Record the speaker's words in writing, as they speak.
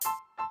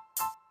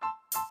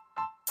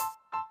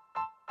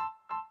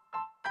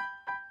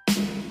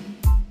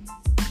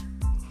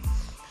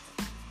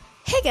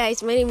Hi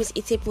guys, my name is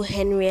Itepu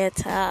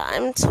Henrietta.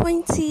 I'm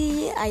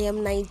 20. I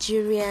am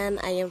Nigerian.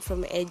 I am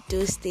from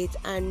Edo State,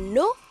 and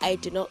no, I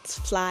do not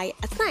fly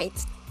at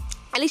night.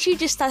 I literally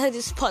just started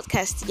this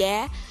podcast,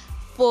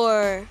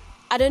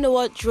 I don't know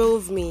what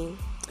drove me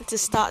to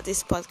start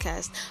this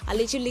podcast. I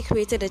literally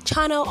created a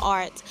channel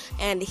art,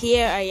 and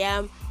here I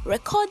am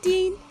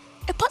recording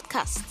a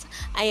podcast.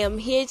 I am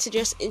here to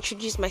just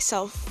introduce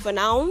myself for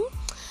now.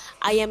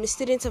 I am a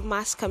student of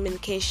mass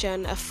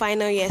communication, a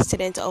final year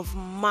student of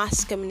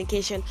mass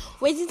communication,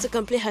 waiting to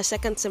complete her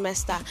second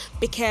semester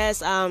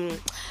because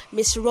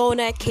Miss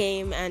Rona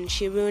came and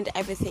she ruined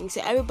everything.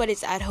 So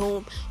everybody's at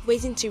home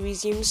waiting to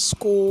resume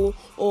school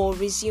or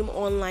resume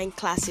online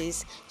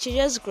classes. She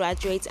just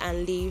graduates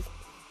and leave.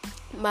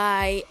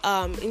 My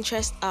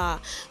interests are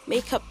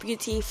makeup,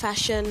 beauty,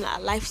 fashion,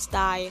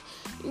 lifestyle,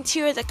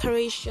 interior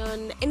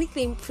decoration,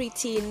 anything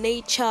pretty,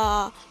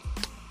 nature,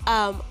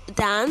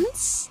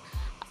 dance.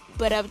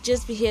 But I'll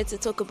just be here to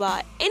talk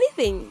about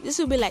anything. This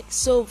will be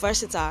so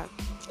versatile.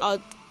 I'll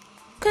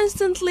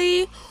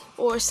constantly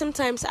or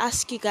sometimes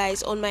ask you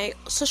guys on my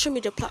social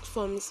media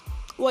platforms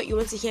what you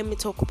want to hear me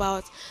talk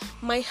about.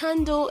 My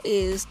handle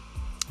is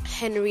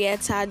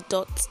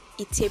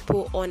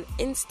Henrietta.Itepu on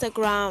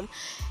Instagram,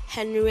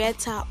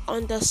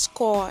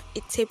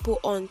 Henrietta_Itepu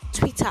on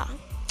Twitter.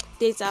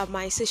 These are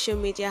my social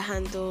media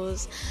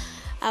handles.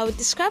 I would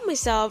describe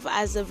myself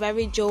as a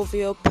very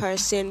jovial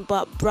person,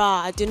 but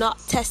I do not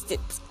test it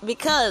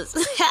because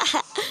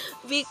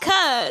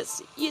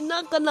you're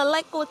not gonna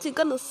like what you're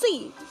gonna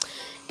see.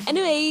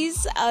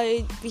 Anyways,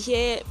 I'll be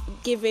here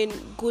giving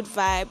good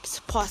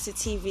vibes,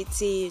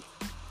 positivity,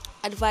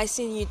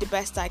 advising you the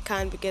best I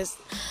can because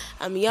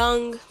I'm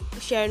young,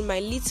 sharing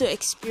my little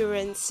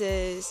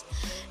experiences,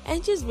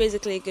 and just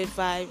basically good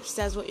vibes.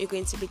 That's what you're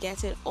going to be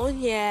getting on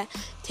here.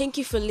 Thank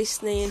you for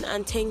listening,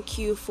 and thank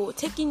you for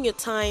taking your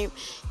time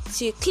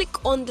to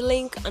click on the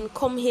link and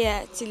come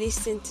here to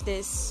listen to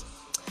this.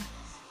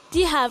 Do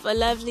you have a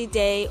lovely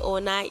day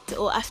or night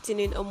or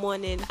afternoon or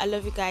morning? I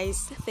love you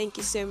guys. Thank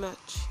you so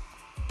much.